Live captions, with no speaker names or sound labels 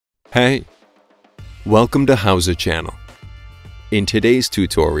Hey! Welcome to Howza Channel. In today's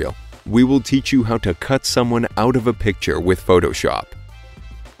tutorial, we will teach you how to cut someone out of a picture with Photoshop.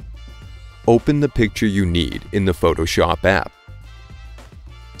 Open the picture you need in the Photoshop app.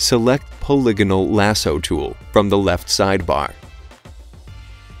 Select Polygonal lasso tool from the left sidebar.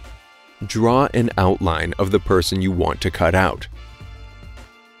 Draw an outline of the person you want to cut out.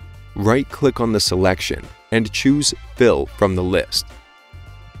 Right-click on the selection and choose Fill from the list.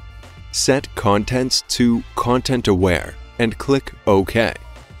 Set Contents to Content Aware and click OK.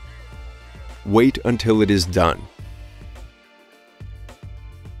 Wait until it is done.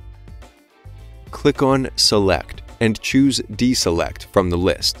 Click on Select and choose Deselect from the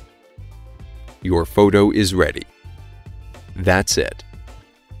list. Your photo is ready. That's it.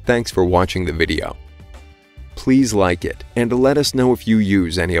 Thanks for watching the video. Please like it and let us know if you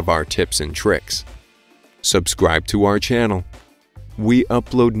use any of our tips and tricks. Subscribe to our channel. We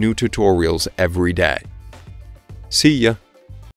upload new tutorials every day. See ya!